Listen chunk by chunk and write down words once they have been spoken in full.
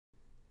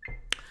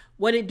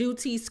What it do,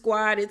 T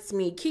Squad? It's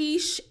me,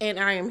 Keish, and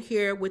I am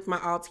here with my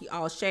all tea,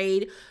 all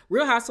shade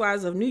Real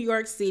Housewives of New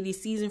York City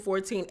season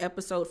 14,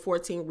 episode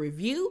 14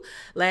 review.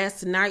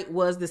 Last night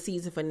was the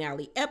season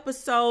finale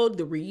episode.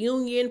 The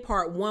reunion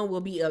part 1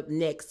 will be up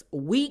next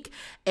week,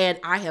 and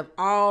I have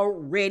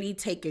already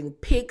taken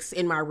pics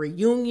in my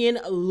reunion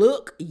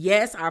look.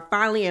 Yes, I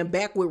finally am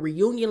back with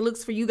reunion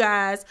looks for you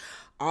guys.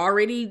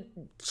 Already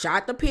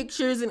shot the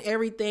pictures and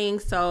everything,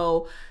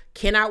 so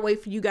cannot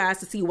wait for you guys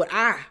to see what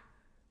I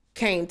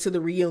came to the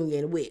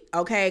reunion with,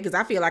 okay? Because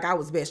I feel like I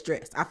was best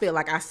dressed. I feel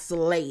like I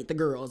slayed the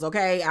girls,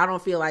 okay? I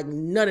don't feel like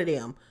none of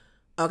them,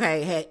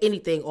 okay, had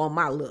anything on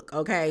my look,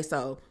 okay?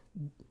 So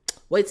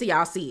wait till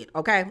y'all see it,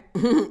 okay?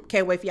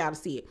 Can't wait for y'all to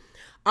see it.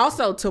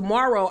 Also,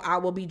 tomorrow I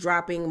will be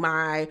dropping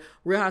my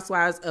Real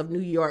Housewives of New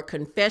York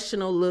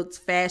confessional looks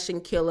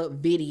fashion killer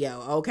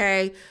video,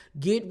 okay?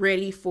 Get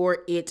ready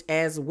for it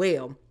as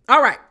well.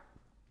 All right.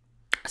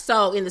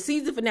 So in the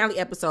season finale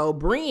episode,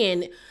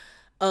 Brynn,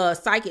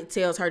 psychic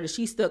tells her that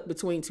she's stuck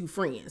between two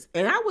friends.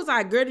 And I was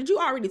like, girl, did you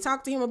already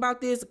talk to him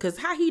about this? Because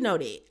how he know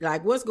that?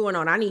 Like, what's going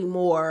on? I need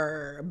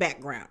more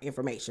background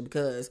information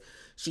because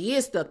she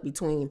is stuck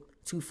between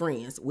two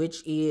friends,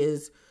 which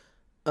is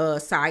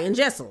Sai and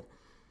Jessel.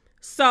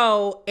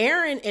 So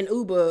Aaron and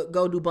Uba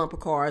go do bumper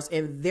cars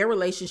and their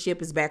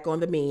relationship is back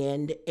on the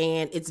mend.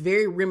 And it's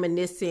very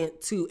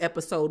reminiscent to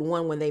episode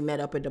 1 when they met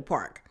up at the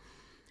park.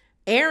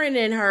 Aaron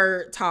and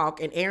her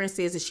talk and Aaron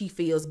says that she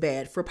feels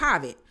bad for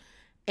Pavit.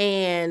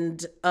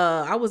 And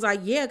I was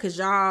like, yeah, because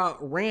y'all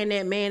ran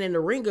that man in the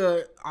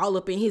ringer all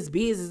up in his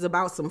business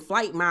about some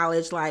flight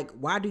mileage. Like,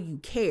 why do you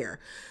care?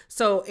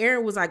 So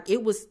Aaron was like,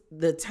 it was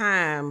the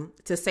time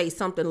to say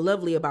something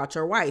lovely about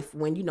your wife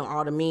when, you know,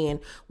 all the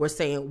men were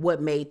saying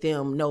what made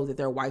them know that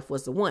their wife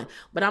was the one.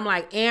 But I'm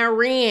like,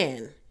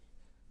 Aaron,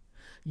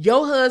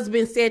 your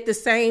husband said the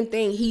same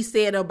thing he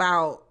said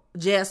about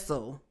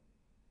Jessel.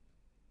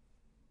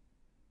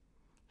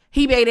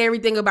 He made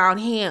everything about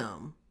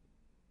him.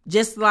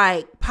 Just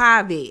like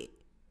Pavit.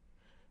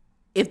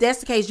 If that's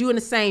the case, you in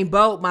the same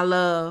boat, my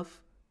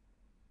love.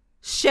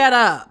 Shut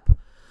up.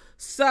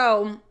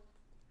 So,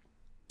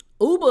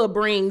 Uba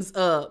brings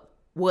up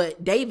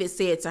what David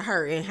said to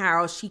her and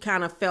how she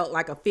kind of felt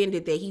like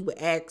offended that he would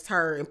ask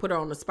her and put her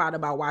on the spot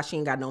about why she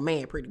ain't got no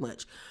man, pretty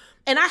much.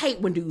 And I hate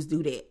when dudes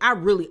do that. I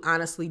really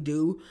honestly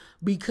do.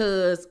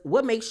 Because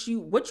what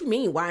you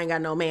mean, why I ain't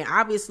got no man?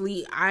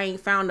 Obviously, I ain't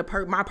found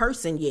my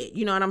person yet.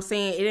 You know what I'm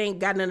saying? It ain't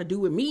got nothing to do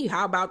with me.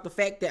 How about the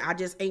fact that I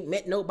just ain't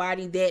met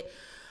nobody that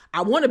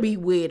I want to be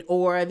with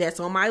or that's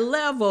on my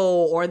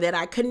level or that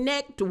I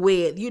connect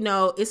with? You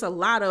know, it's a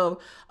lot of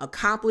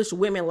accomplished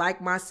women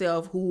like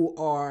myself who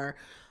are,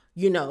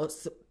 you know,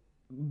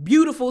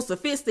 beautiful,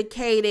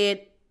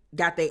 sophisticated,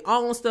 got their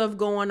own stuff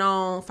going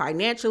on,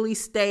 financially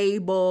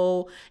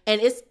stable. And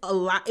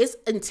it's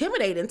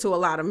intimidating to a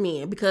lot of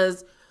men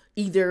because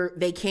either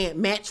they can't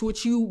match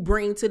what you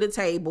bring to the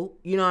table,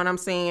 you know what I'm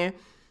saying?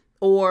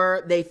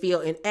 Or they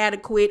feel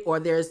inadequate, or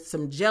there's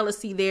some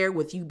jealousy there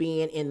with you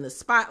being in the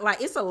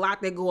spotlight. It's a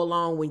lot that go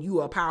along when you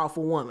are a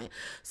powerful woman.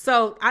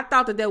 So I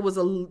thought that was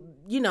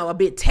a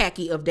bit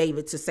tacky of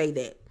David to say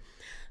that.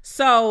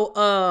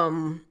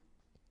 So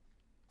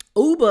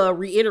Uba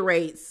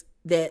reiterates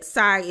that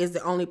Sai is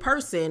the only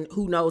person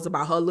who knows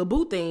about her little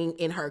boo thing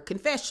in her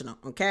confessional,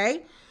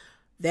 okay?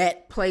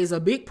 That plays a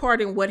big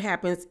part in what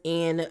happens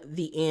in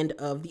the end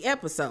of the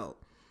episode.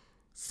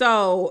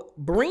 So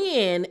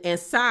Brynn and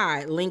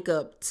Sai link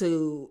up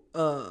to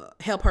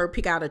help her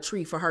pick out a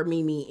tree for her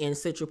Mimi in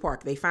Central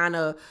Park. They find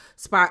a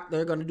spot.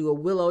 They're going to do a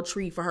willow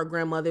tree for her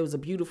grandmother. It was a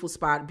beautiful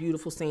spot,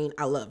 beautiful scene.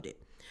 I loved it.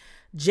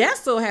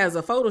 Jessel has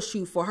a photo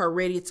shoot for her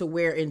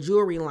ready-to-wear and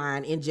jewelry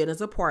line in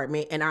Jenna's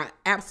apartment, and I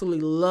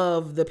absolutely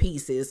love the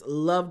pieces.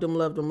 Loved them,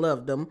 loved them,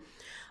 loved them.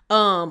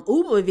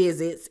 Uba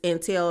visits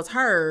and tells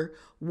her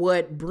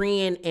what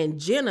Brynn and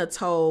Jenna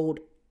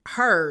told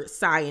her,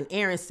 Sai and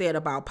Aaron said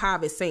about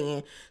Pavit,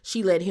 saying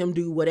she let him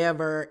do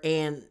whatever,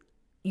 and,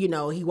 you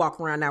know, he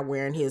walked around not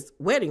wearing his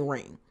wedding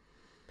ring.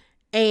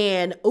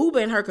 And Uba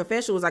in her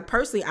confession was like,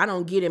 personally, I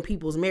don't get in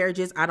people's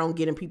marriages. I don't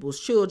get in people's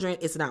children.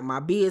 It's not my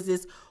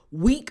business.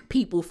 Weak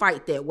people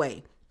fight that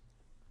way.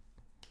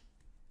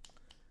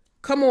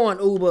 Come on,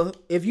 Uba.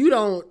 If you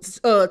don't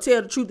tell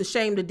the truth to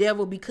shame the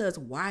devil, because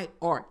why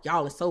are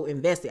y'all so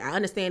invested? I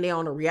understand they're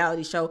on a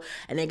reality show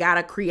and they got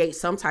to create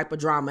some type of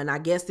drama. And I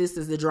guess this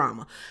is the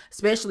drama,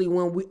 especially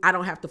when I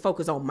don't have to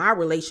focus on my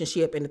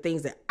relationship and the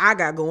things that I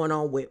got going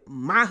on with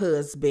my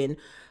husband.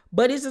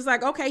 But it's just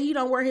like, okay, he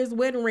don't wear his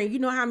wedding ring. You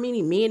know how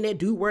many men that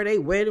do wear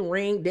their wedding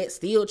ring that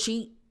still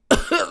cheat?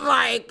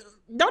 Like,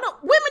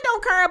 women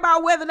don't care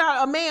about whether or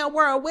not a man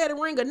wear a wedding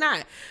ring or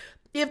not.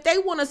 If they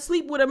want to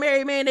sleep with a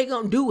married man, they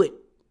gonna do it.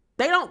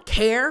 They don't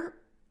care.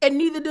 And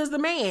neither does the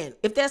man.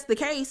 If that's the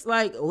case,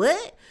 like,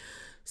 what?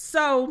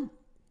 So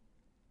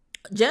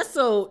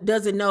Jessel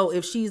doesn't know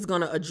if she's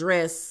gonna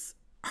address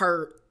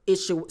her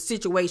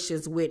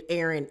situations with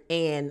Aaron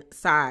and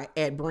Cy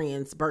at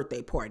Brynn's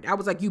birthday party. I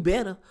was like, you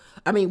better.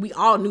 I mean, we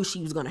all knew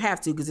she was going to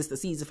have to because it's the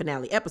season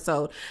finale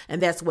episode.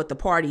 And that's what the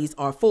parties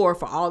are for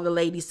all the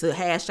ladies to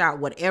hash out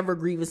whatever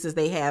grievances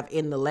they have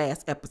in the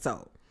last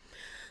episode.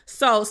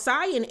 So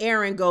Cy and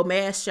Aaron go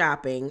mass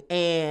shopping,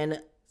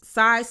 and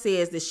Cy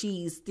says that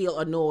she's still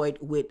annoyed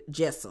with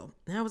Jessel.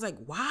 And I was like,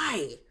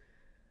 why?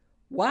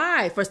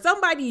 Why? For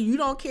somebody you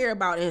don't care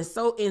about and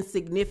so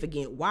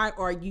insignificant, why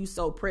are you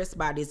so pressed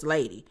by this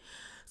lady?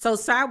 So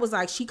Cy was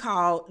like, she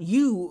called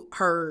you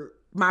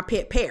my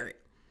pet parrot.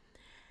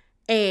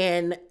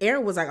 And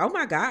Aaron was like, oh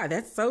my God,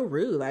 that's so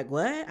rude. Like,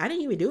 what? I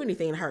didn't even do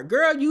anything to her.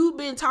 Girl, you've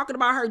been talking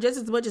about her just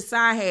as much as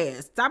Cy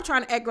has. Stop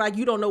trying to act like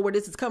you don't know where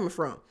this is coming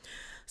from.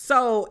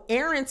 So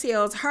Aaron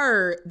tells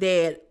her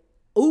that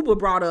Uber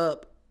brought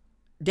up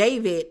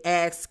David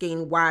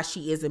asking why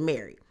she isn't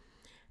married.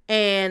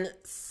 And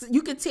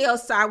you could tell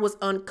Cy was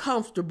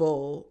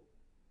uncomfortable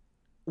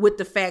with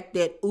the fact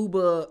that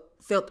Uber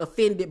felt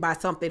offended by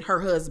something her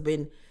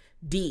husband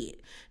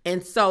did.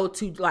 And so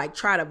to like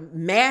try to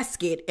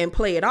mask it and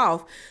play it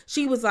off,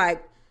 she was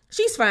like,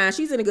 she's fine.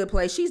 She's in a good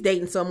place. She's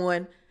dating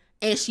someone.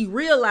 And she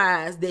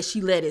realized that she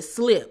let it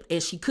slip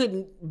and she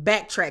couldn't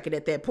backtrack it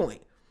at that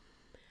point.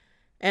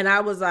 And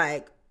I was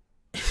like,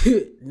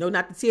 no,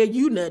 not to tell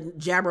you nothing,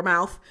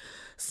 jabbermouth.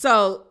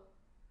 So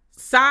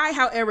Cy,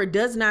 however,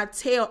 does not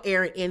tell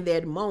Aaron in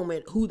that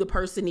moment who the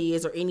person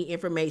is or any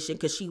information,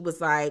 because she was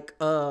like,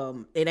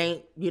 it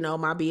ain't,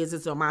 my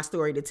business or my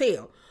story to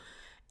tell.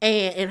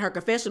 And in her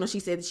confessional, she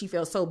said that she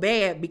felt so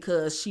bad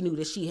because she knew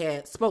that she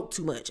had spoke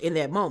too much in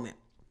that moment.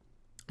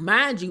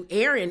 Mind you,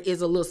 Aaron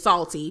is a little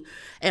salty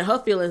and her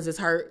feelings is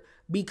hurt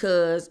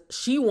because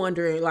she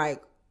wondering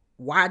like,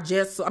 why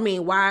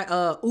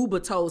Uber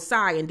told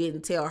Cy and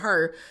didn't tell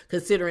her,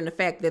 considering the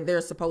fact that they're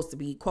supposed to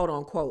be quote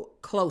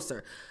unquote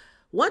closer.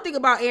 One thing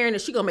about Aaron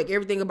is she gonna make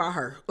everything about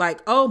her.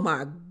 Like, oh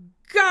my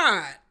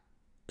God.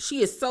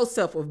 She is so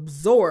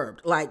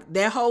self-absorbed. Like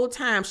that whole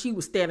time she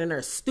was standing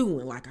there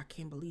stewing. Like, I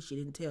can't believe she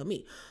didn't tell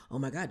me. Oh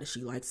my God, does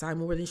she like Cy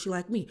more than she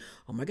like me?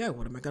 Oh my God,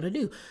 what am I gonna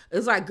do?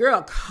 It's like,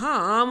 girl,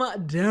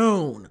 calm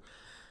down.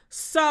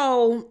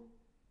 So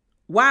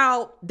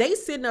while they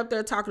sitting up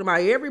there talking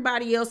about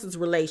everybody else's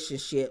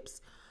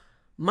relationships,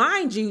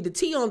 mind you, the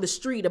tea on the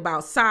street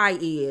about Cy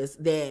is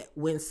that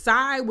when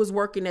Cy was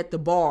working at the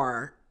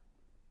bar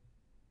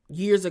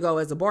years ago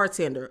as a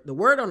bartender, the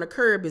word on the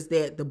curb is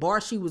that the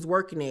bar she was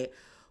working at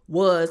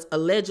was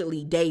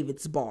allegedly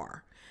David's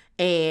bar.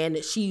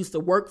 And she used to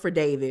work for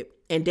David,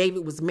 and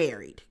David was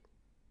married.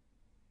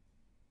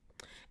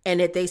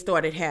 And that they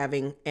started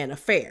having an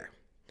affair.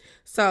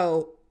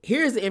 So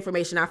here's the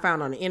information I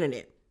found on the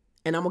internet.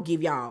 And I'm going to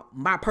give y'all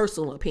my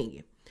personal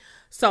opinion.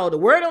 So the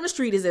word on the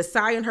street is that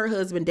Cy and her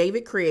husband,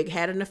 David Craig,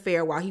 had an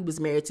affair while he was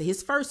married to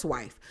his first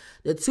wife.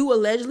 The two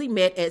allegedly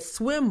met at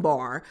Swim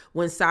Bar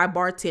when Cy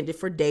bartended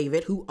for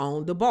David, who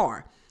owned the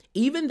bar.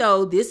 Even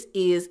though this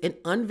is an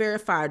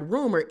unverified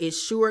rumor, it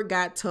sure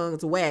got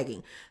tongues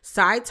wagging.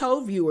 Cy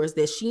told viewers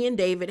that she and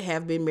David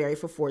have been married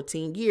for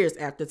 14 years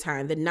after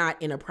tying the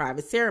knot in a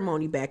private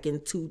ceremony back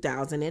in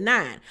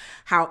 2009.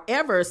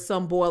 However,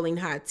 some boiling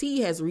hot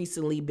tea has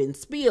recently been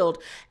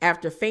spilled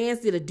after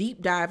fans did a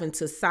deep dive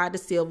into Cy da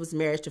Silva's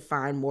marriage to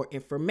find more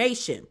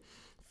information.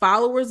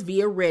 Followers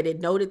via Reddit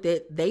noted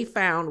that they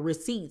found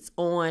receipts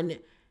on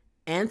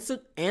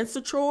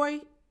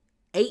Ancetroy,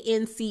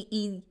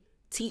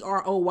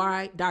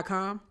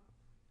 ANCETROY.com,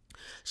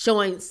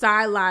 showing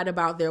Cy lied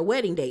about their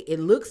wedding date. It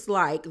looks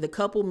like the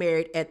couple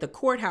married at the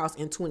courthouse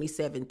in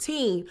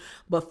 2017,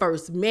 but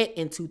first met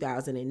in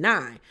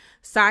 2009.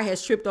 Cy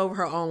has tripped over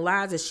her own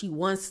lies as she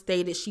once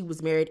stated she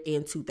was married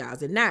in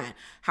 2009.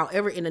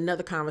 However, in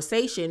another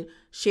conversation,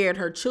 shared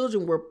her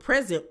children were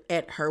present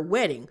at her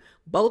wedding.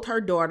 Both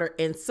her daughter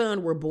and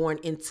son were born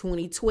in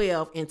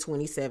 2012 and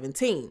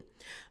 2017.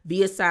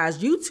 Via Cy's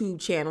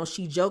YouTube channel,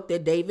 she joked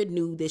that David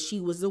knew that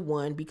she was the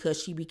one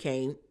because she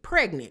became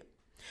pregnant.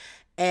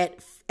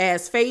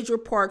 As Phaedra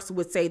Parks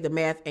would say, the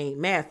math ain't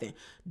mathin'.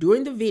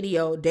 During the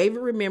video, David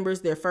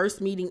remembers their first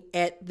meeting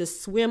at the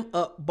Swim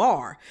Up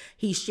bar.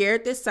 He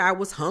shared that Cy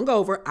was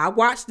hungover. I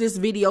watched this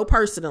video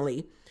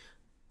personally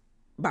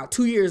about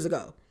 2 years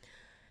ago.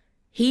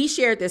 He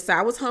shared that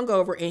Cy was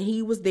hungover and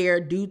he was there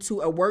due to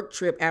a work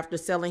trip after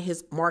selling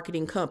his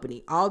marketing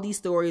company. All these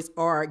stories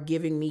are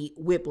giving me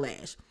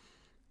whiplash.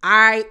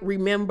 I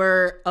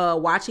remember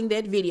watching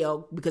that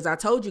video because I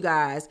told you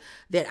guys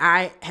that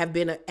I have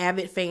been an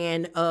avid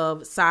fan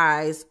of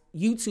Cy's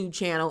YouTube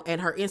channel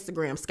and her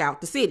Instagram, Scout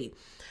the City.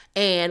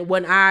 And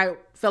when I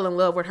fell in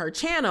love with her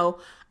channel,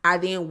 I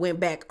then went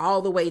back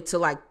all the way to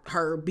like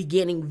her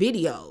beginning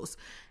videos.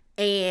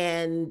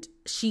 And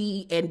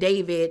she and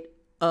David,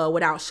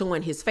 without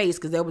showing his face,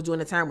 because that was during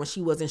the time when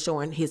she wasn't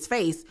showing his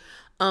face,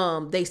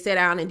 they sat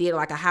down and did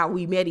like a how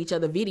we met each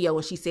other video.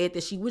 And she said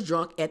that she was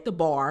drunk at the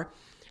bar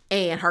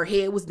and her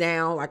head was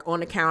down like on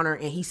the counter,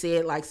 and he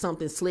said like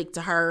something slick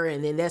to her,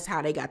 and then that's how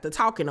they got to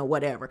talking or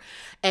whatever.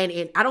 And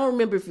I don't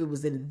remember if it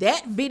was in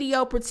that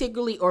video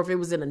particularly or if it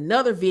was in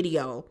another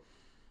video.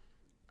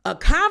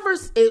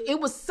 it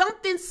was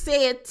something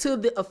said to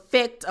the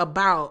effect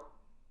about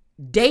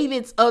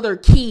David's other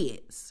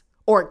kids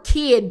or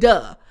kid.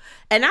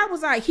 And I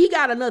was like, he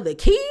got another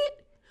kid?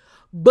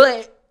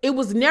 But it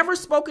was never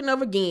spoken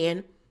of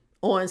again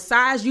on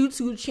Sai's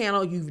YouTube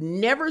channel. You've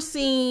never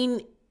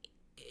seen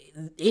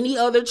any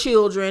other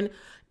children.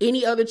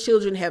 Any other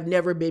children have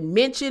never been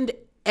mentioned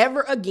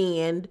ever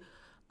again.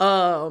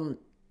 You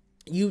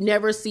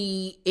never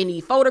see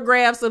any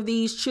photographs of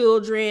these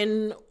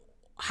children,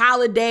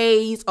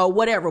 holidays or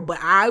whatever. But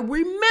I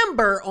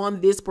remember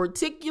on this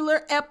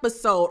particular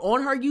episode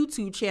on her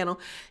YouTube channel,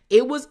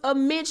 it was a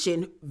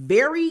mention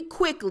very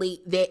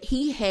quickly that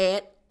he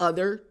had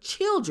other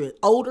children,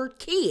 older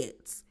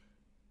kids.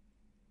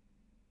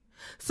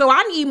 So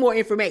I need more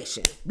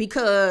information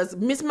because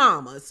Miss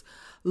Mamas,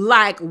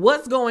 like,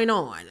 what's going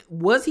on?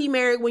 Was he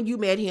married when you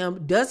met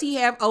him? Does he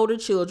have older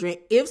children?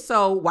 If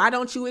so, why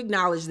don't you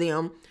acknowledge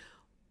them?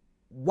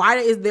 Why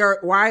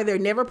are they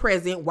never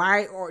present?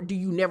 Why or do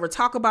you never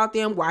talk about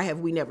them? Why have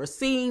we never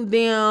seen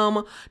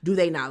them? Do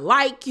they not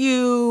like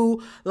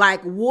you?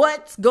 Like,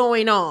 what's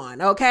going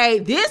on? Okay,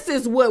 this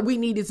is what we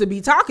needed to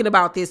be talking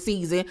about this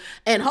season,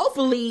 and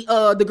hopefully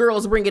the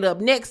girls bring it up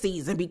next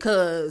season,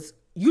 because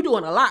you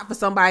doing a lot for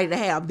somebody to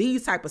have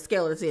these type of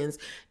skeletons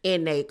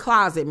in a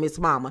closet, Miss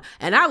Mama.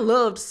 And I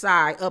loved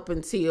Sai up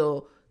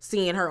until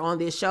seeing her on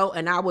this show,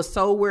 and I was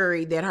so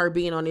worried that her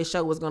being on this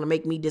show was going to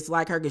make me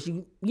dislike her, because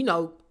you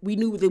know, we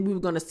knew that we were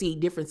going to see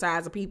different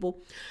sides of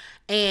people.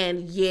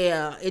 And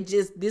yeah,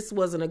 this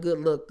wasn't a good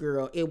look,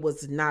 girl. It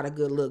was not a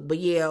good look. But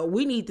yeah,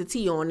 we need the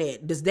tea on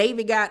that. Does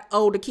David got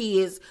older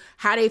kids?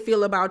 How they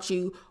feel about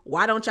you?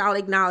 Why don't y'all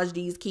acknowledge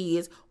these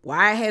kids?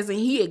 Why hasn't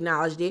he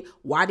acknowledged it?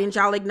 Why didn't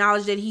y'all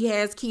acknowledge that he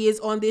has kids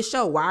on this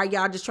show? Why are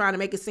y'all just trying to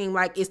make it seem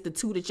like it's the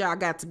two that y'all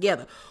got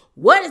together?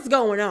 What is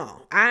going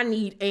on? I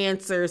need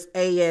answers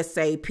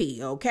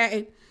ASAP,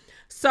 okay?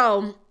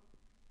 So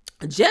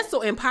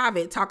Jessel and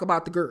Pavitt talk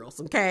about the girls,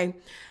 okay?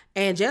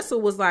 And Jessel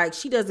was like,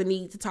 she doesn't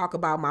need to talk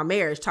about my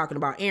marriage, talking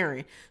about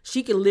Aaron.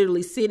 She can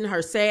literally sit in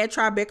her sad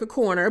Tribeca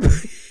corner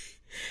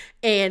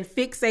and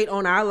fixate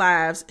on our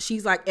lives.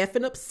 She's like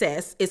effing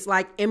obsessed. It's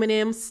like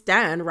Eminem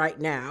Stan right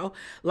now,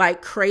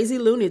 like crazy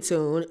Looney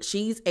Tune.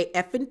 She's a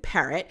effing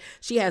parrot.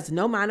 She has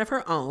no mind of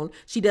her own.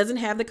 She doesn't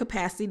have the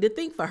capacity to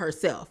think for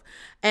herself.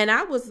 And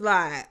I was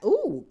like,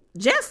 ooh,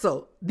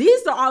 Jessel,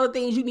 these are all the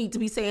things you need to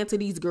be saying to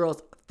these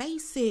girls'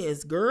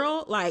 faces,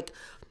 girl. Like,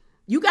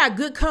 you got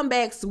good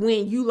comebacks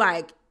when you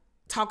like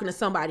talking to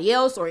somebody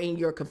else or in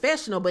your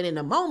confessional, but in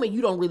the moment,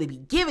 you don't really be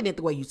giving it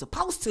the way you're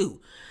supposed to.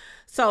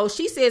 So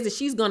she says that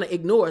she's going to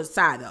ignore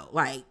Sai though.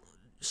 Like,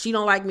 she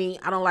don't like me.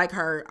 I don't like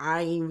her.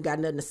 I ain't even got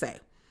nothing to say.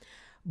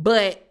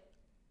 But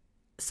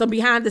some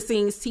behind the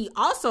scenes tea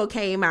also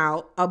came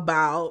out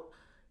about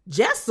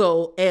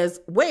Jessel as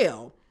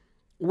well.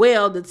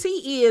 Well, the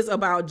tea is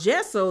about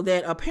Jessel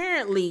that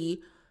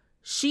apparently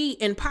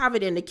she and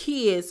Pavitt and the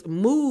kids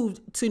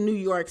moved to New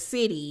York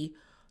City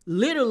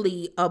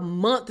literally a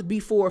month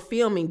before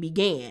filming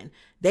began.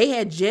 They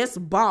had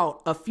just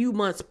bought a few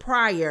months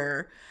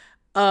prior,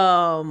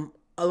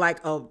 like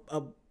a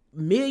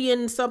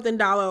 $1,000,000-something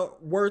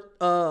worth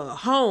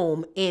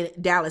home in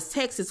Dallas,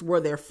 Texas, where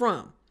they're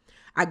from.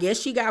 I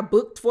guess she got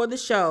booked for the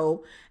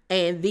show,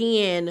 and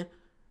then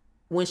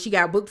when she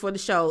got booked for the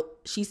show,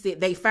 she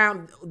said they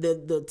found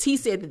the T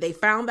said that they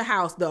found the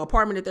house, the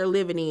apartment that they're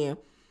living in,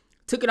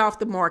 took it off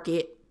the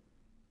market,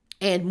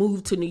 and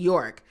moved to New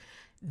York.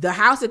 The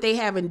house that they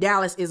have in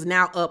Dallas is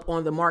now up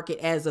on the market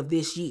as of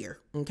this year.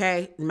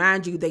 Okay.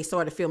 Mind you, they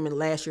started filming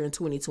last year in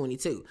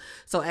 2022.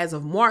 So as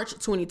of March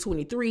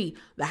 2023,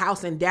 the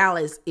house in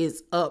Dallas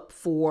is up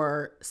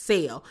for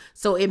sale.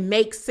 So it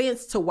makes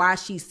sense to why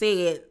she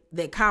said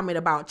that comment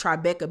about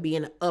Tribeca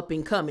being up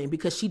and coming,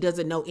 because she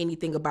doesn't know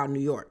anything about New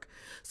York.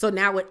 So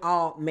now it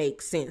all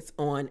makes sense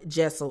on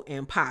Jessel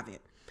and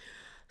Pavitt.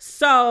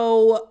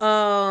 So,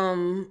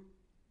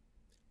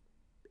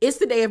 it's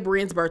the day of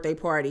Brynn's birthday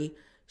party.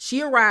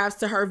 She arrives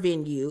to her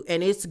venue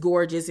and it's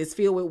gorgeous. It's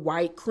filled with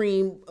white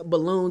cream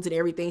balloons and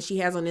everything. She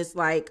has on this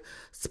like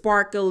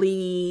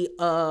sparkly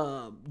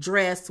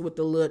dress with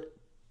the little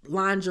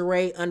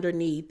lingerie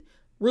underneath.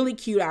 Really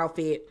cute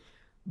outfit.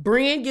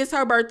 Brynn gets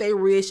her birthday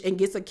wish and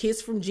gets a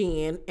kiss from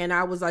Jen. And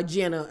I was like,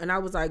 Jenna. And I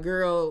was like,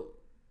 girl,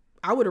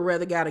 I would have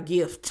rather got a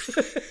gift.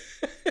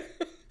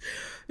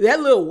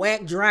 That little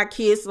whack, dry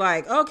kiss,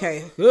 like,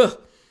 okay.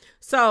 Ugh.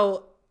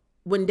 So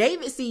when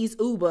David sees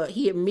Uba,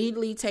 he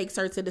immediately takes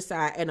her to the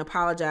side and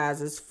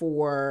apologizes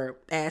for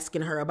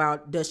asking her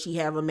about, does she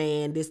have a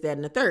man, this, that,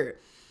 and the third.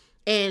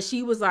 And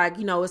she was like,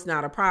 you know, it's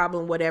not a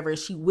problem, whatever.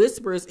 She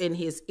whispers in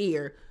his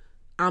ear,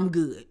 I'm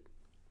good.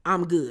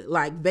 I'm good.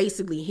 Like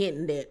basically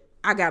hinting that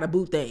I got a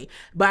boo thing.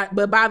 But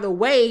by the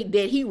way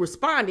that he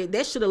responded,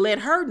 that should have let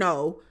her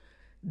know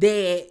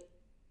that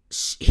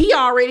he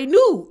already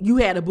knew you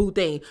had a boo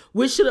thing,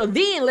 which should have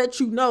then let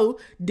you know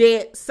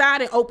that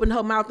Sai opened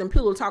her mouth and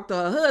pillow talked to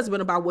her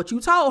husband about what you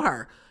told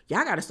her.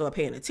 Y'all got to start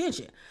paying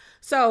attention.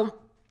 So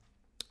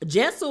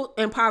Jessel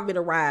and Pavitt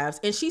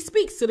arrives and she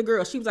speaks to the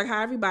girl. She was like,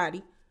 hi,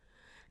 everybody.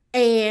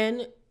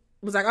 And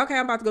was like, okay,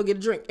 I'm about to go get a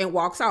drink, and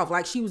walks off.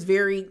 Like, she was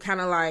very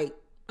kind of like,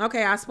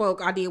 okay, I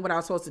spoke, I did what I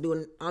was supposed to do,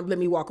 and let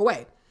me walk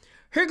away.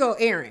 Here go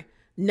Erin.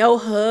 No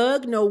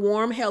hug, no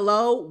warm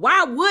hello.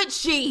 Why would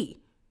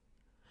she?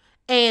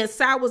 And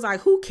Sai was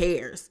like, who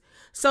cares?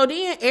 So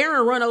then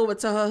Erin run over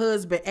to her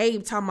husband,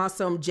 Abe, talking about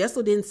something.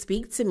 Jessel didn't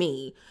speak to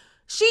me.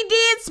 She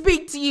did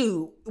speak to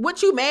you.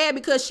 What, you mad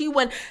because she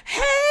went,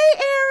 hey,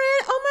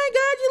 Erin, oh my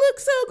God, you look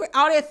so great.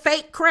 All that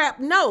fake crap.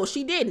 No,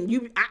 she didn't.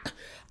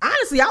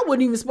 Honestly, I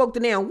wouldn't even spoke to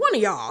now one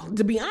of y'all,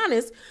 to be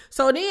honest.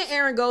 So then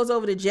Erin goes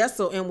over to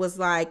Jessel and was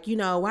like,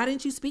 why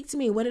didn't you speak to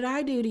me? What did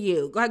I do to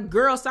you? Like,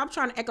 girl, stop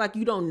trying to act like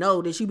you don't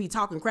know that you be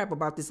talking crap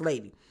about this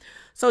lady.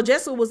 So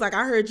Jessel was like,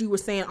 I heard you were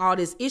saying all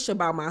this ish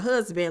about my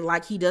husband,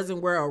 like he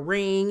doesn't wear a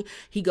ring,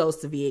 he goes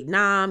to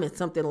Vietnam, and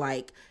something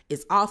like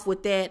is off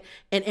with that.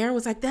 And Erin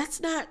was like, that's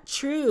not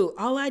true.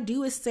 All I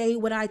do is say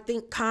what I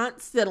think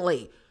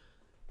constantly.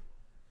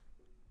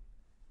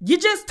 You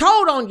just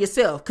told on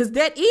yourself, because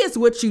that is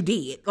what you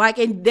did. Like,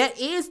 and that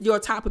is your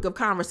topic of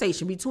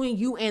conversation between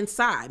you and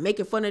Sai,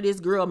 making fun of this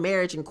girl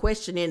marriage and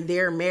questioning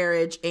their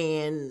marriage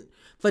and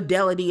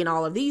fidelity and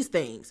all of these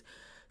things.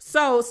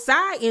 So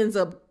Sai ends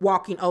up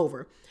walking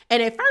over.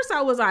 And at first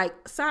I was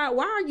like, Sai,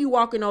 why are you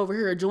walking over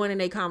here joining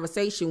a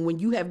conversation when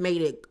you have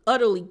made it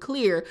utterly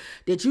clear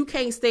that you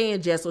can't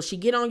stand Jessel? She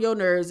get on your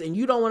nerves and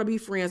you don't want to be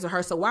friends with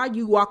her. So why are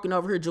you walking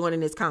over here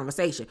joining this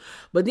conversation?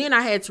 But then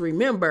I had to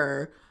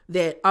remember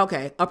that,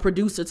 okay, a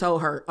producer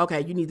told her,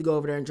 okay, you need to go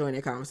over there and join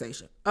that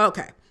conversation.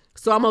 Okay,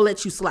 so I'm going to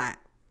let you slide.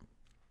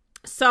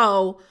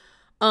 So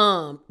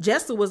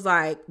Jessel was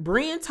like,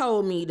 Brynn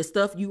told me the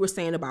stuff you were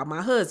saying about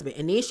my husband.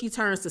 And then she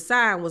turns to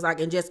Sai and was like,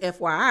 and just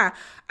FYI,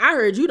 I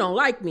heard you don't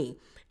like me.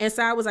 And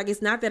Sai was like,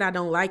 it's not that I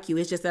don't like you.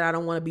 It's just that I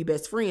don't want to be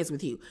best friends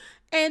with you.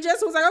 And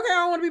Jessel was like, okay, I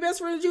don't want to be best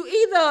friends with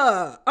you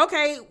either.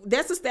 Okay,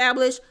 that's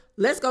established.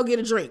 Let's go get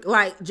a drink.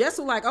 Like,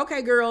 Jessel like,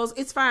 okay, girls,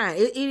 it's fine.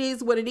 It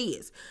is what it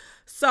is.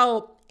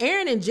 So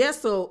Erin and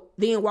Jessel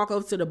then walk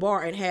over to the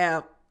bar and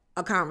have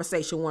a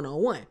conversation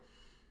one-on-one.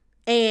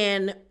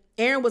 And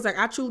Erin was like,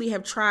 I truly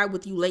have tried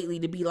with you lately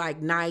to be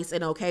like nice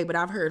and okay, but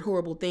I've heard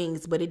horrible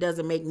things, but it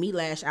doesn't make me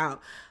lash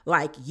out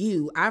like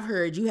you. I've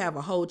heard you have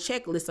a whole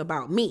checklist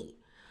about me.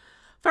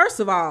 First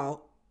of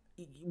all,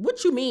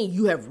 what you mean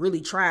you have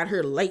really tried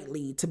her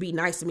lately to be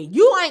nice to me?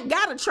 You ain't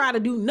got to try to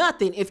do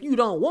nothing if you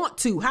don't want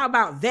to. How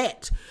about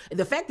that?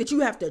 The fact that you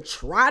have to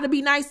try to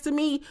be nice to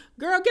me,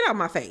 girl, get out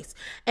my face.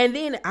 And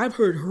then I've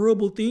heard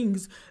horrible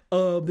things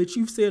that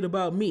you've said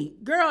about me.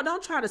 Girl,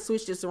 don't try to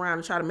switch this around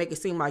and try to make it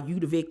seem like you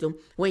the victim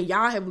when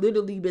y'all have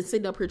literally been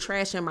sitting up here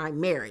trashing my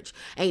marriage.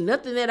 Ain't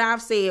nothing that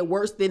I've said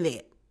worse than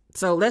that.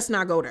 So let's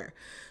not go there.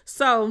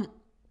 So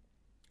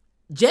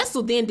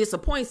Jessel then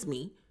disappoints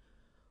me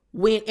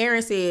when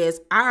Erin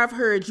says, I've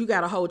heard you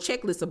got a whole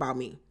checklist about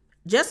me.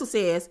 Jessel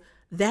says,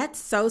 that's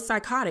so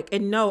psychotic.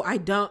 And no, I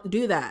don't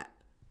do that.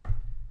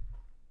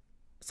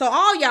 So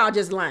all y'all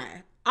just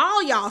lying.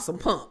 All y'all some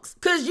punks.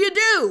 Because you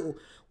do.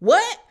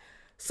 What?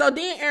 So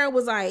then Erin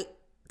was like,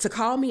 to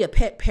call me a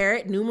pet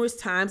parrot numerous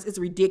times is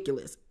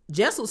ridiculous.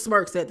 Jessel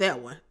smirks at that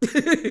one.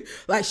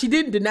 Like, she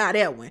didn't deny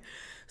that one.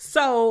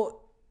 So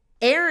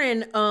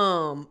Erin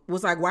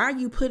was like, why are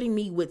you putting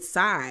me with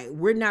Sai?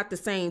 We're not the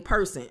same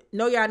person.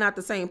 No, y'all not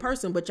the same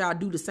person, but y'all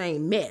do the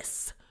same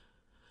mess.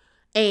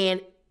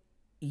 And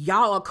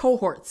y'all are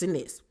cohorts in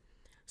this.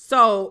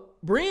 So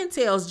Brynn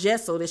tells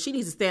Jessel that she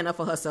needs to stand up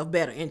for herself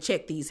better and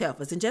check these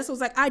heifers. And Jessel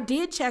was like, I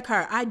did check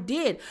her. I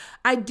did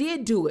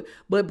do it.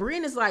 But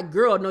Brynn is like,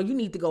 girl, no, you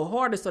need to go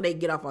harder so they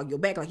get off on your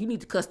back. Like, you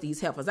need to cuss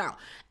these heifers out.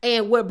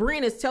 And what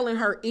Brynn is telling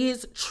her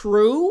is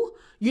true,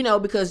 you know,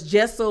 because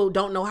Jessel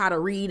don't know how to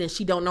read and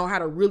she don't know how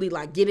to really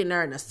like get in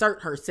there and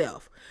assert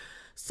herself.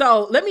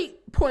 So let me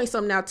point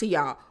something out to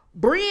y'all.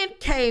 Brynn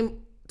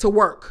came to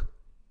work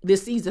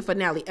this season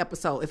finale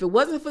episode. If it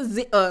wasn't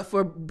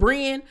for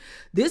Brynn,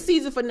 this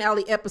season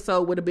finale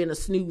episode would have been a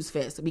snooze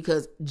fest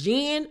because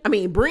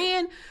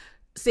Brynn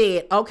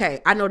said, okay,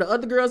 I know the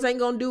other girls ain't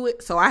gonna do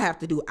it, so I have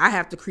to do it. I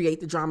have to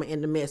create the drama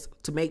and the mess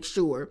to make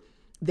sure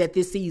that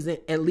this season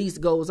at least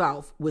goes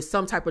off with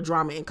some type of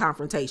drama and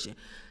confrontation.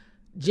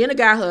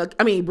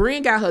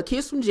 Brynn got her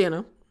kiss from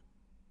Jenna.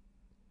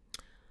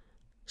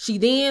 She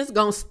then's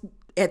gonna,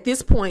 at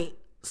this point,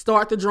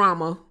 start the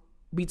drama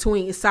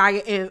between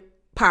Saya and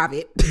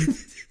Pavit.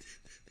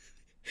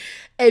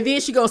 And then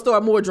she gonna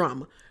start more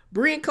drama.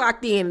 Brynn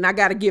clocked in and I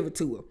gotta give it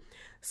to her.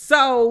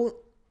 So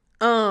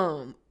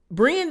Brynn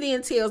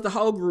then tells the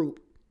whole group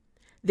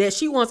that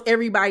she wants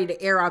everybody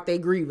to air out their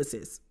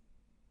grievances.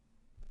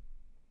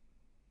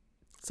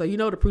 So you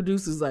know the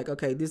producer's like,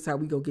 okay, this is how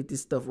we gonna get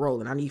this stuff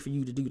rolling. I need for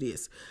you to do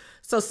this.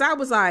 So Sai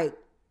was like,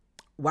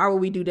 why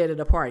would we do that at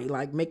a party?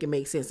 Like, make it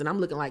make sense. And I'm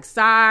looking like,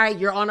 Sai,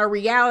 you're on a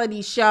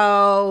reality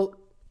show.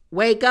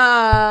 Wake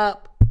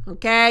up.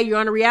 Okay, you're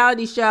on a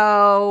reality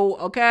show.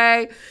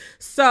 Okay.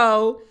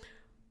 So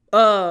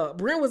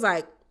Brynn was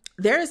like,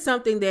 there is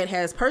something that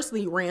has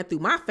personally ran through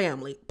my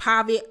family.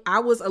 Pavit, I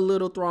was a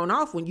little thrown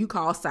off when you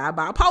called Sai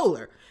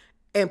bipolar.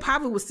 And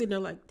Pavit was sitting there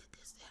like, did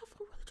this heifer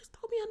really just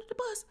throw me under the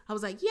bus? I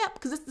was like, yep,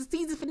 because it's the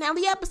season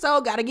finale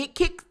episode. Gotta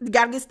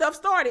get stuff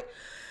started.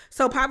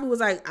 So Poppy was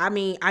like, I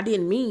mean, I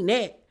didn't mean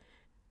that.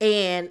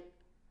 And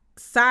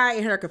Sai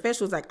in her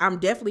confession was like, I'm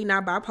definitely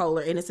not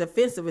bipolar, and it's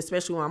offensive,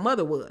 especially when my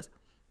mother was.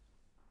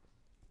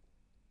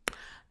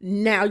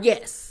 Now,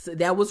 yes,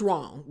 that was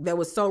wrong. That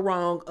was so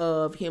wrong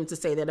of him to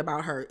say that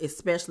about her,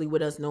 especially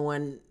with us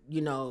knowing,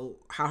 you know,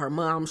 how her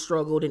mom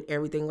struggled and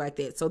everything like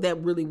that. So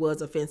that really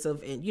was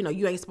offensive. And, you know,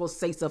 you ain't supposed to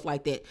say stuff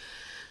like that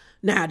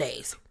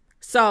nowadays.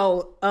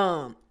 So,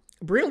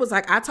 Brynn was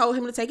like, I told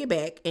him to take it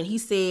back. And he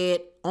said,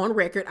 on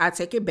record, I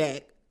take it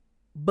back.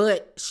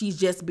 But she's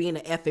just being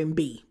an effing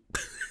B.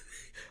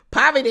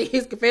 Poppy in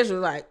his confession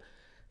was like,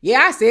 yeah,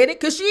 I said it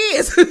because she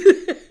is.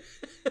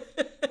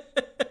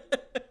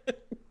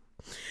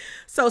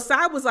 So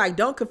Sai was like,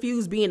 don't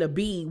confuse being a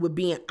B with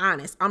being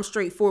honest. I'm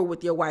straightforward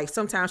with your wife.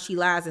 Sometimes she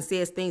lies and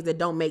says things that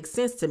don't make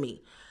sense to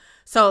me.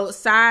 So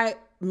Sai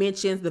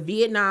mentions the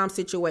Vietnam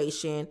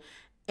situation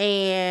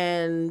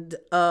and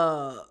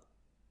Sai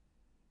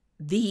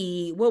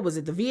mentioned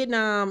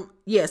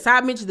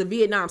the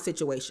Vietnam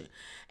situation.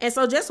 And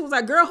so Jessel was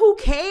like, girl, who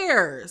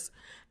cares?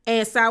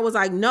 And Sai was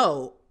like,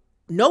 no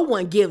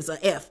one gives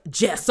a F,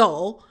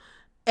 Jessel.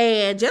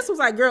 And Jess was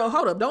like, girl,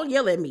 hold up, don't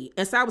yell at me.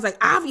 And Sai was like,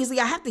 obviously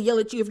I have to yell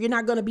at you if you're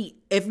not going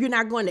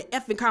to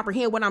F and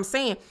comprehend what I'm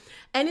saying.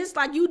 And it's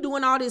like, you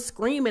doing all this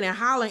screaming and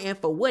hollering, and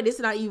for what? It's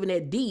not even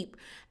that deep.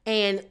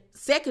 And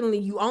secondly,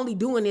 you only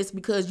doing this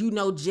because you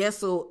know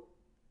Jessel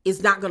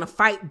is not going to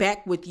fight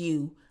back with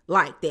you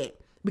like that,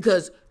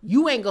 because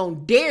you ain't going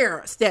to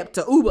dare step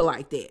to Uber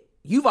like that.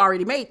 You've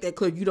already made that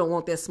clear. You don't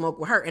want that smoke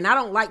with her. And I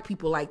don't like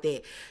people like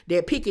that. They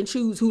pick and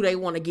choose who they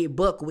want to get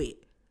buck with.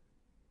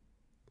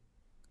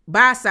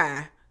 Bye,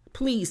 Sai.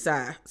 Please,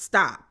 Sai.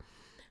 Stop.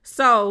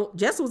 So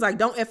Jessel was like,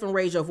 don't effing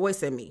raise your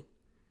voice at me.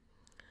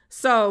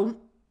 So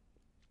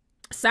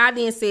Sai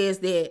then says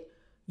that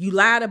you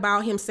lied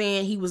about him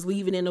saying he was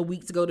leaving in a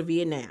week to go to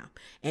Vietnam.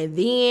 And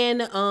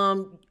then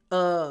come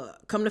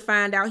to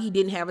find out he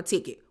didn't have a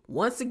ticket.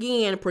 Once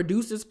again,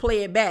 producers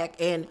play it back,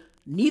 and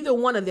neither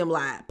one of them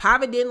lied.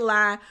 Poppy didn't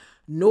lie,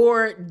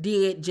 nor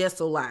did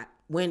Jessel lie.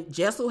 When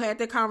Jessel had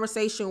that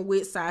conversation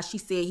with Sai, she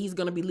said he's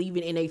going to be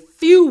leaving in a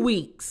few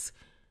weeks.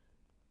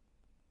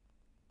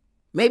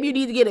 Maybe you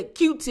need to get a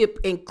Q-tip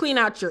and clean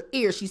out your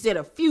ear. She said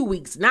a few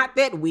weeks, not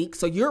that week.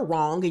 So you're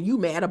wrong and you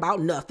mad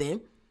about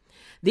nothing.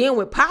 Then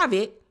with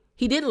Pavitt,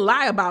 he didn't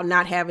lie about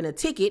not having a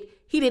ticket.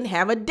 He didn't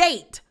have a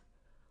date.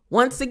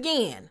 Once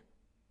again,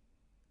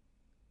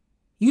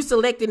 you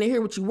selecting to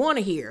hear what you want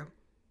to hear.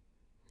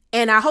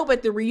 And I hope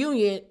at the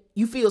reunion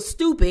you feel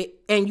stupid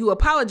and you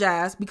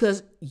apologize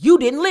because you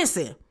didn't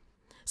listen.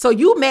 So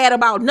you mad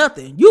about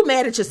nothing. You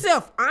mad at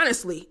yourself,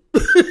 honestly.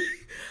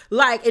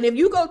 Like, and if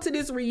you go to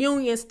this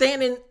reunion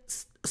standing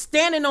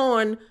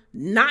on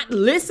not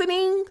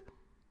listening,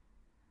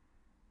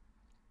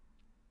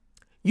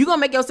 you're going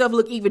to make yourself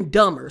look even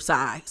dumber,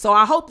 Sai. So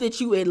I hope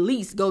that you at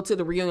least go to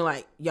the reunion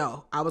like,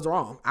 yo, I was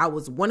wrong. I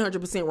was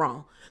 100%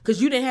 wrong.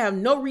 Because you didn't have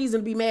no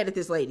reason to be mad at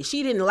this lady.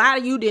 She didn't lie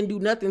to you, didn't do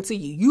nothing to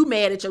you. You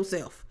mad at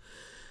yourself.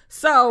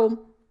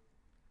 So,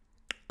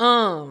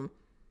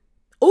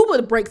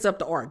 Uber breaks up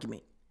the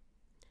argument.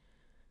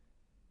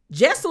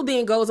 Jessel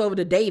then goes over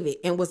to David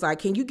and was like,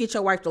 can you get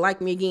your wife to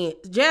like me again?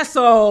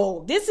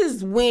 Jessel, this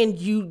is when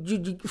you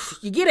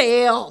get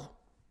an L.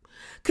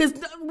 Because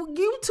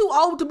you too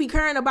old to be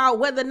caring about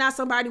whether or not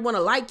somebody want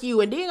to like you.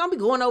 And then I'm be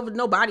going over to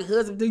nobody's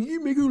husband.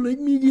 You make her like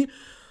me again.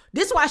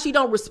 This is why she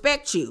don't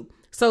respect you.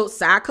 So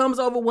Sai comes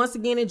over once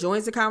again and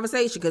joins the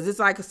conversation. Because it's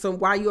like some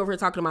why you over here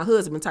talking to my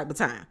husband type of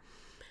time.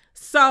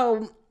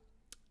 So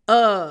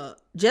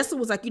Jessel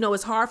was like,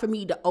 it's hard for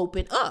me to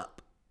open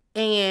up.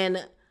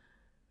 And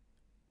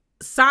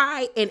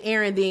Sai and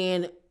Aaron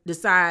then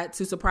decide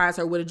to surprise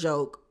her with a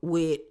joke,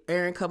 with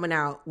Aaron coming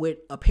out with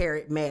a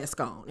parrot mask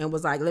on and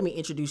was like, let me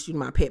introduce you to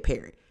my pet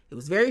parrot. It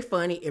was very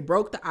funny. It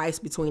broke the ice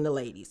between the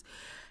ladies.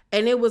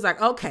 And it was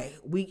like, okay,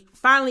 we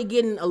finally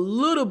getting a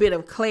little bit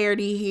of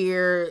clarity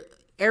here.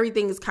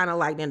 Everything is kind of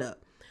lightening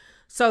up.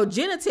 So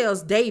Jenna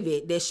tells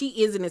David that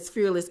she isn't as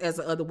fearless as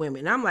the other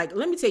women. And I'm like,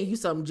 let me tell you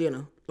something,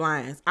 Jenna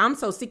Lyons. I'm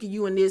so sick of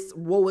you in this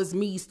woe is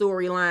me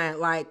storyline.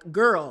 Like,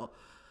 girl,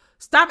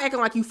 stop acting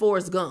like you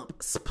Forrest Gump.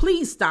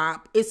 Please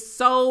stop. It's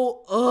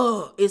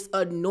so, it's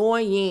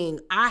annoying.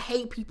 I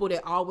hate people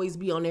that always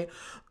be on there.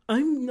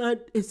 I'm not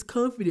as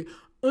confident.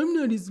 I'm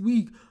not as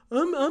weak.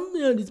 I'm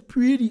not as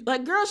pretty.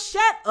 Like, girl,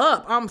 shut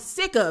up. I'm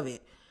sick of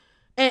it.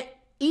 And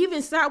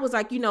even Sai was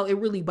like, it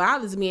really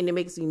bothers me and it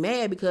makes me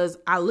mad because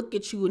I look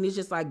at you and it's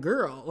just like,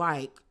 girl,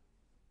 like,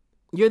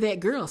 you're that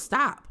girl.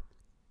 Stop.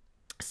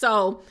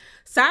 So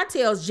Sai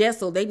tells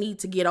Jessel they need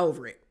to get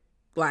over it.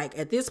 Like,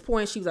 at this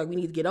point, she was like, we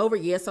need to get over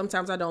it. Yeah,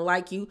 sometimes I don't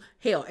like you.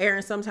 Hell,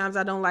 Aaron, sometimes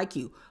I don't like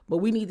you. But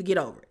we need to get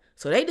over it.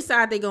 So they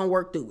decide they're going to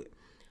work through it.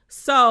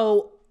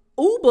 So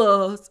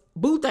Uber's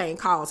boo thing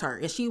calls her.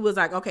 And she was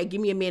like, okay,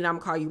 give me a minute. I'm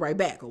going to call you right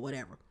back or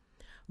whatever.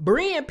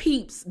 Brynn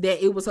peeps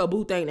that it was her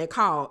boo thing that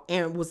called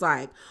and was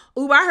like,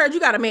 Uber, I heard you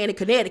got a man in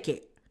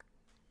Connecticut.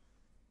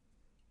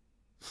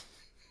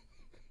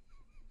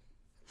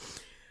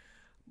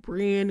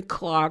 Brynn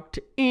clocked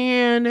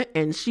in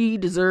and she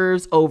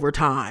deserves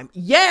overtime.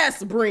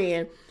 Yes,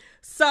 Brynn.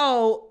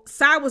 So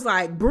Sai was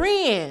like,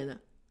 Brynn,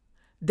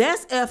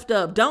 that's effed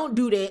up. Don't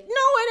do that. No,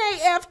 it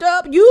ain't effed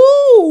up.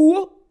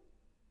 You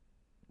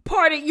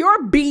parted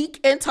your beak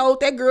and told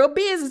that girl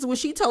business when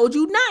she told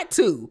you not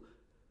to.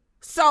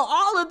 So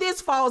all of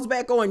this falls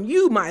back on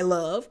you, my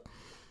love.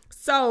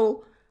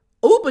 So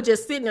Uber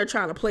just sitting there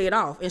trying to play it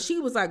off. And she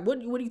was like, what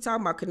are you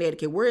talking about,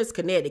 Connecticut? Where is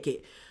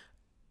Connecticut?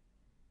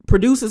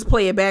 Producers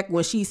play it back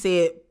when she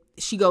said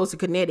she goes to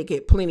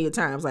Connecticut plenty of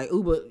times. Like,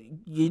 Uber,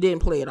 you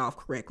didn't play it off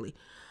correctly.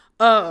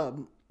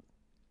 So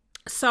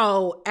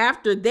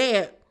after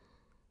that,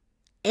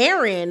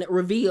 Erin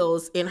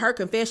reveals in her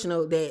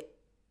confessional that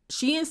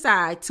she and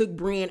Sai took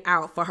Brynn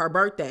out for her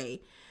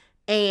birthday.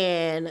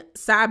 And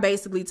Sai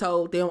basically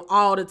told them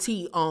all the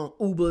tea on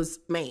Uber's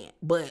man.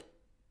 But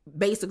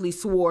basically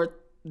swore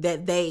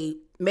that they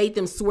made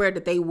them swear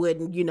that they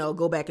wouldn't,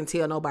 go back and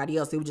tell nobody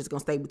else. It was just going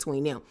to stay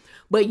between them.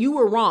 But you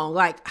were wrong.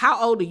 Like,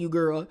 how old are you,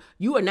 girl?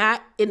 You are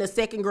not in the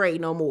second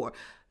grade no more.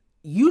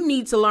 You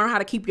need to learn how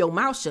to keep your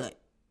mouth shut.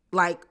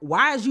 Like,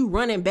 why is you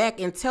running back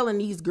and telling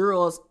these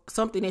girls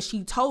something that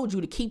she told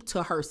you to keep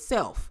to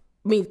herself?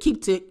 I mean,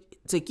 keep to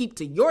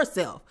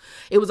yourself.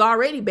 It was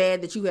already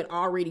bad that you had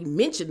already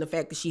mentioned the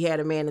fact that she had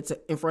a man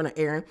in front of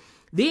Erin.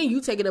 Then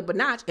you take it up a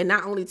notch and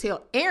not only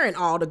tell Erin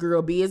all the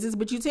girl business,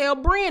 but you tell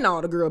Brynn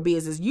all the girl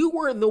business. You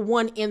were the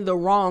one in the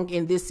wrong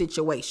in this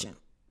situation.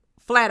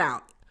 Flat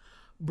out.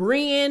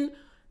 Brynn,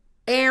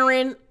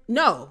 Erin,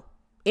 no.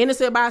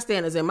 Innocent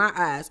bystanders in my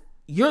eyes.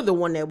 You're the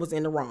one that was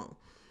in the wrong.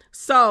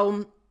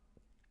 So,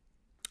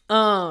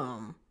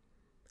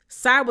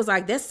 Sai was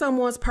like, that's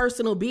someone's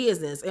personal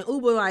business. And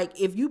Uber like,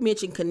 if you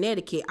mention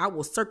Connecticut, I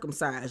will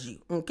circumcise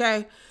you.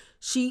 Okay?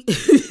 She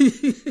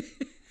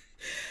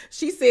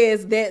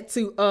says that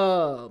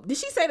to, did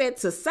she say that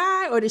to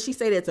Sai or did she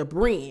say that to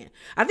Brynn?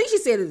 I think she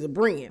said it to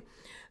Brynn.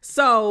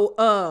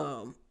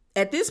 So,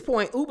 at this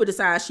point, Uber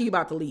decides she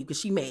about to leave because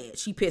she mad.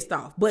 She pissed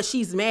off. But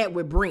she's mad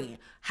with Brynn.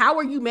 How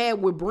are you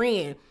mad with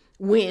Brynn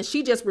when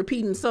she just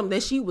repeating something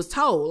that she was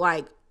told?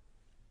 Like,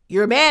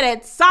 you're mad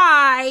at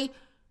Sai.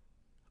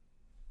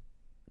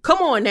 Come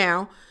on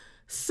now.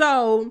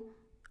 So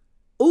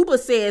Uber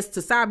says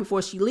to Sai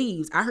before she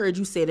leaves, I heard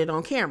you said it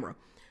on camera.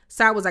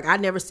 Sai was like, I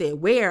never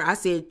said where. I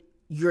said,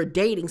 you're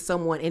dating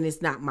someone and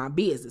it's not my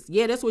business.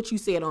 Yeah, that's what you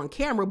said on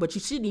camera, but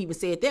you shouldn't even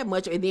say it that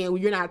much. And then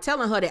you're not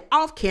telling her that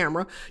off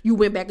camera, you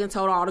went back and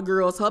told all the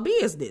girls her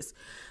business.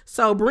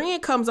 So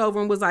Brynn comes over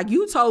and was like,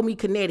 you told me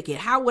Connecticut.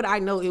 How would I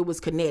know it was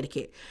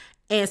Connecticut?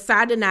 And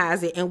Sai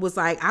denies it and was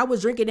like, I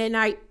was drinking that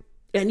night.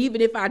 And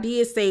even if I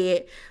did say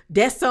it,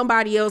 that's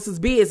somebody else's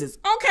business.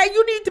 Okay,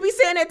 you need to be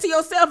saying that to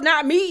yourself,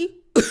 not me.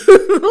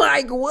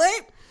 Like,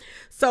 what?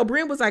 So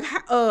Brynn was like,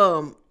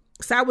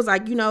 Sai was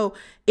like,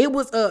 it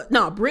was,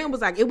 Brynn was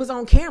like, it was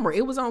on camera.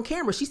 It was on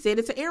camera. She said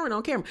it to Erin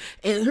on camera.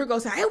 And here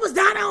goes, it was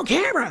not on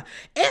camera.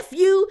 F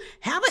you,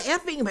 have a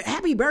effing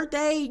happy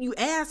birthday, you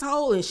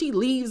asshole. And she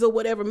leaves or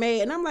whatever,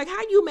 mad. And I'm like,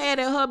 how you mad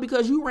at her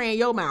because you ran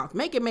your mouth?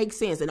 Make it make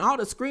sense. And all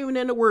the screaming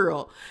in the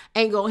world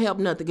ain't gonna help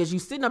nothing because you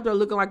sitting up there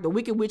looking like the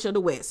Wicked Witch of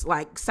the West.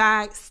 Like,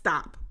 Sai,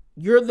 stop.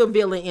 You're the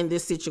villain in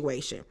this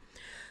situation.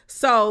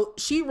 So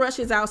she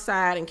rushes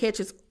outside and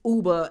catches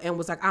Uber and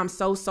was like, I'm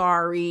so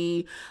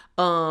sorry.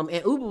 And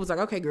Uber was like,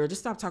 okay, girl,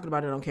 just stop talking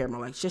about it on camera.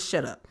 Like, just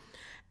shut up.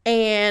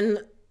 And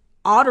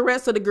all the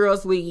rest of the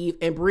girls leave.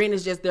 And Brynn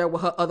is just there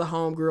with her other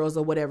homegirls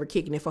or whatever,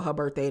 kicking it for her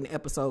birthday. And the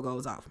episode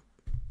goes off.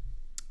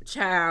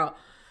 Child,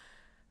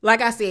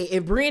 like I said,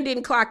 if Brynn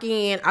didn't clock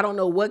in, I don't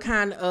know what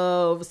kind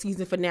of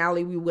season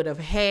finale we would have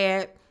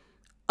had.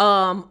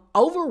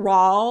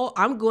 Overall,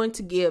 I'm going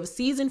to give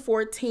season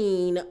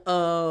 14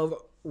 of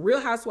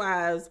Real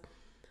Housewives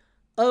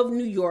of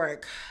New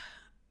York,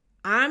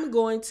 I'm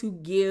going to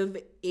give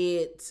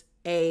it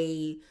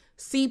a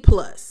C+.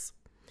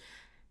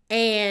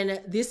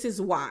 And this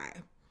is why.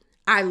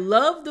 I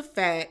love the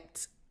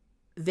fact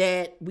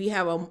that we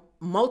have a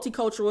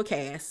multicultural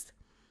cast.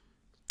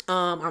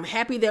 I'm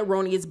happy that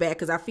RHONY is back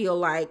because I feel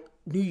like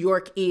New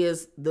York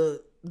is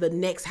the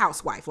next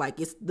housewife. Like,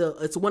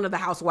 it's one of the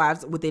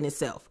housewives within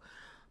itself.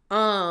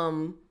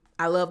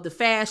 I love the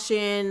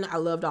fashion. I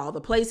loved all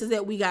the places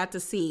that we got to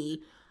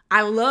see.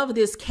 I love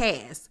this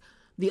cast.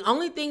 The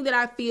only thing that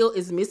I feel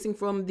is missing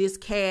from this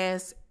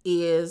cast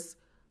is,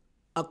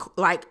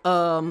 like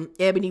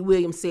Ebony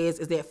Williams says,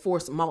 is that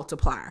force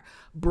multiplier.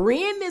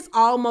 Brynn is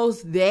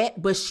almost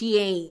that, but she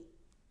ain't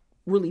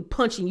really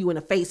punching you in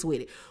the face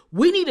with it.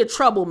 We need a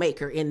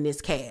troublemaker in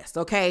this cast,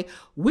 okay?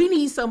 We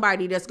need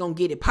somebody that's going to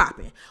get it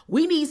popping.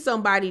 We need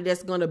somebody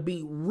that's going to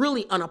be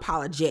really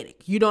unapologetic.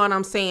 You know what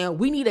I'm saying?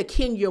 We need a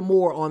Kenya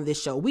Moore on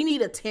this show. We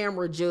need a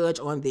Tamara Judge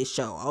on this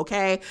show,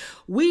 okay?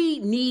 We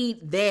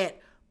need that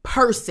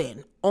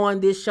person on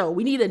this show.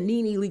 We need a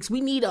Nene Leakes.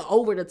 We need a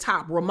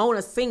over-the-top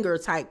Ramona Singer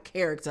type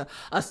character,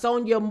 a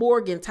Sonia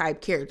Morgan type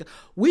character.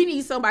 We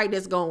need somebody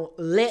that's going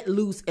to let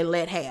loose and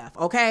let have,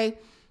 okay?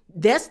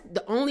 That's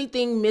the only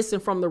thing missing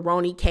from the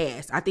RHONY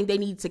cast. I think they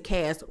need to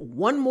cast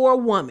one more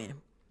woman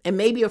and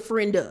maybe a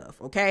friend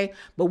of, okay?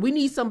 But we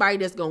need somebody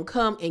that's going to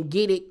come and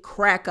get it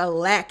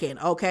crack-a-lacking,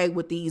 okay,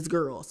 with these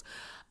girls.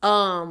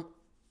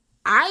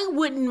 I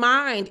wouldn't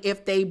mind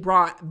if they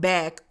brought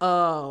back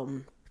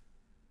the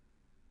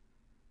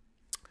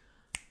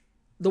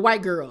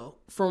white girl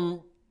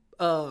from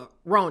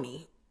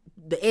RHONY,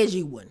 the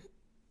edgy one.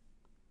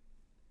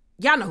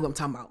 Y'all know who I'm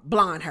talking about.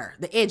 Blonde hair,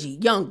 the edgy,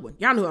 young one.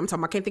 Y'all know who I'm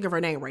talking about. I can't think of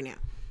her name right now.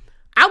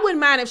 I wouldn't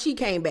mind if she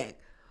came back.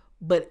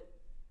 But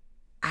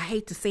I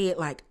hate to say it,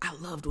 like, I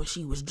loved when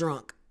she was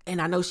drunk.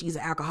 And I know she's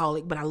an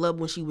alcoholic, but I loved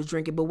when she was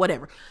drinking. But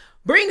whatever.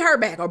 Bring her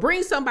back or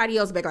bring somebody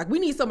else back. Like, we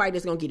need somebody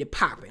that's going to get it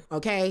popping,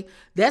 okay?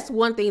 That's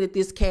one thing that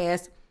this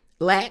cast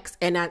lacks.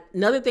 And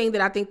another thing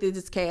that I think that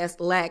this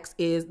cast lacks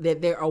is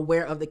that they're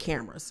aware of the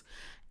cameras.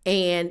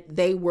 And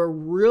they were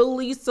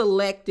really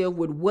selective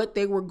with what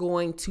they were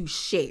going to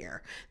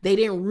share. They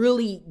didn't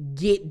really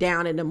get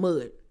down in the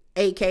mud.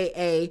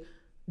 AKA,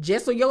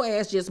 Jessel, your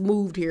ass just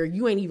moved here.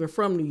 You ain't even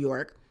from New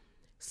York.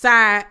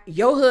 Side,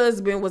 your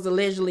husband was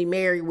allegedly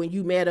married when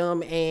you met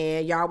him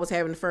and y'all was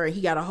having an affair.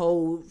 He got a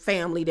whole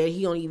family that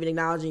he don't even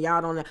acknowledge and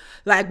y'all don't know.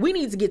 Like, we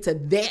need to get to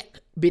that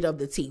bit of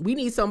the tea. We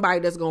need somebody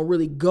that's going to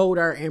really go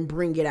there and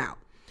bring it out.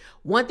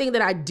 One thing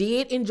that I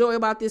did enjoy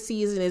about this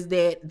season is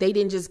that they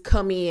didn't just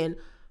come in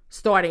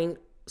starting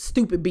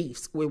stupid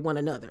beefs with one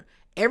another.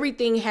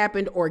 Everything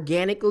happened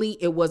organically.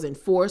 It wasn't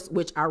forced,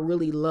 which I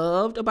really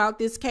loved about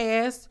this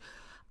cast.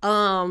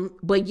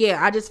 But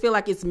yeah, I just feel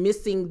like it's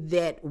missing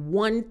that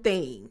one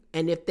thing.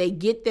 And if they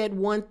get that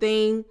one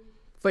thing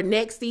for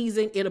next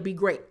season, it'll be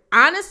great.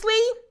 Honestly,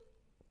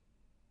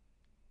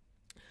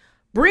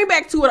 bring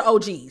back 2 of the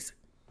OGs.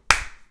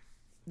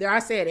 There, I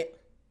said it.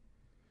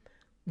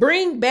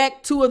 Bring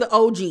back 2 of the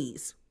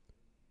OGs.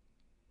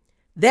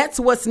 That's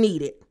what's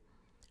needed.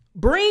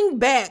 Bring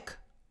back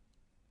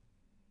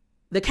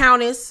the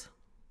Countess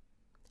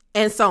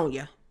and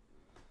Sonia.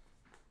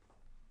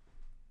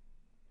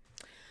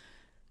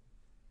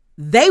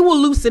 They will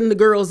loosen the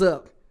girls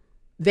up.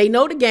 They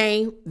know the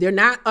game. They're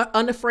not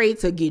unafraid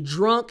to get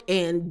drunk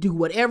and do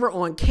whatever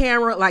on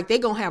camera. Like, they're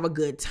going to have a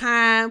good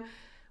time.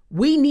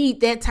 We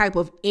need that type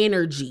of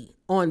energy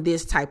on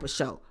this type of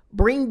show.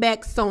 Bring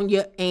back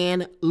Sonia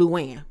and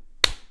Luann.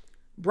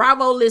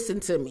 Bravo, listen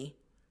to me.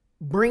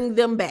 Bring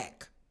them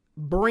back.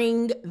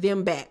 Bring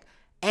them back.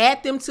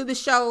 Add them to the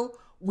show.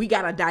 We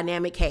got a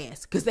dynamic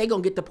cast because they're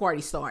going to get the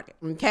party started,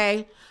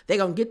 okay? They're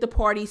going to get the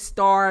party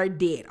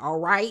started, all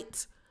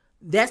right?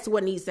 That's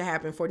what needs to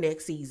happen for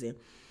next season.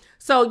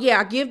 So, yeah,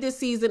 I give this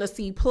season a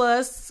C+.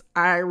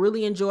 I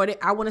really enjoyed it.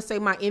 I want to say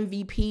my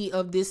MVP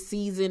of this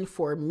season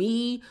for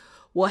me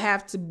will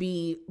have to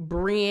be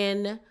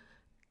Brynn,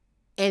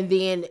 and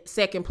then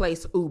second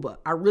place, Uba.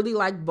 I really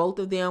like both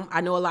of them. I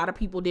know a lot of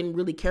people didn't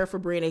really care for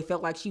Brynn. They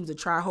felt like she was a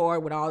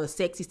tryhard with all the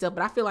sexy stuff,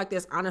 but I feel like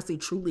that's honestly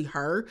truly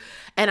her.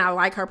 And I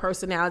like her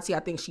personality. I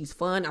think she's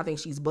fun. I think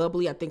she's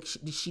bubbly. I think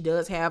she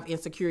does have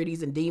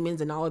insecurities and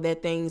demons and all of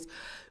that things.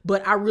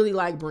 But I really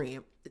like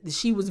Brynn.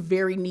 She was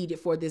very needed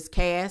for this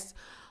cast.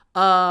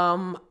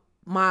 My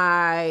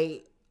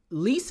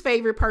least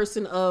favorite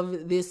person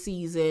of this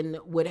season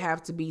would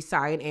have to be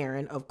Cy and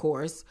Aaron, of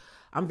course.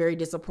 I'm very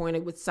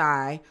disappointed with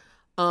Cy.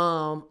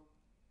 I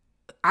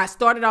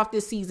started off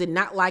this season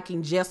not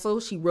liking Jessel.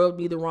 She rubbed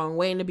me the wrong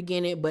way in the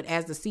beginning, but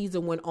as the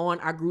season went on,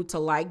 I grew to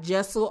like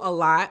Jessel a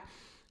lot.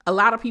 A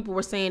lot of people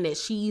were saying that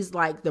she's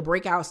like the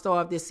breakout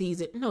star of this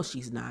season. No,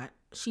 she's not.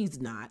 She's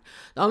not.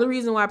 The only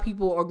reason why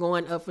people are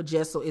going up for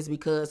Jessel is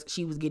because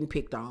she was getting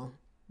picked on.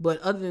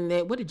 But other than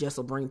that, what did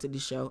Jessel bring to the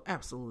show?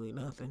 Absolutely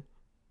nothing.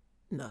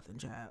 Nothing,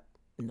 child.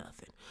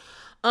 Nothing.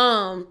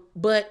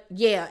 But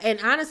yeah, and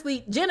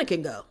honestly, Jenna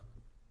can go.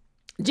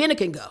 Jenna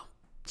can go.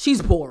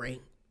 She's boring.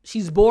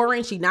 She's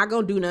boring. She's not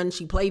going to do nothing.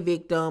 She play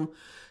victim.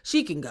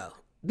 She can go.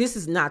 This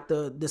is not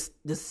the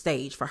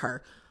stage for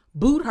her.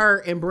 Boot her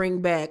and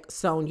bring back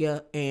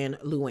Sonia and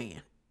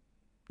Luann.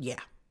 Yeah.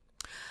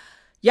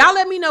 Y'all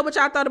let me know what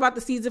y'all thought about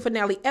the season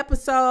finale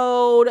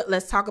episode.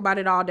 Let's talk about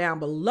it all down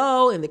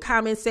below in the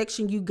comment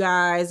section, you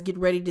guys. Get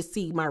ready to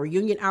see my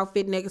reunion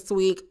outfit next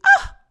week.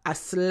 I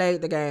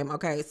slayed the game.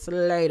 Okay,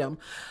 slayed them.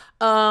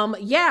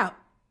 Yeah.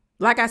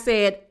 Like I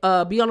said,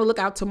 be on the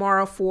lookout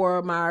tomorrow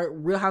for my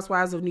Real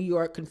Housewives of New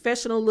York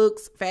confessional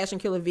looks, fashion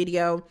killer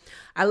video.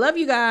 I love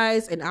you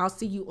guys, and I'll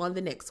see you on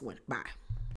the next one. Bye.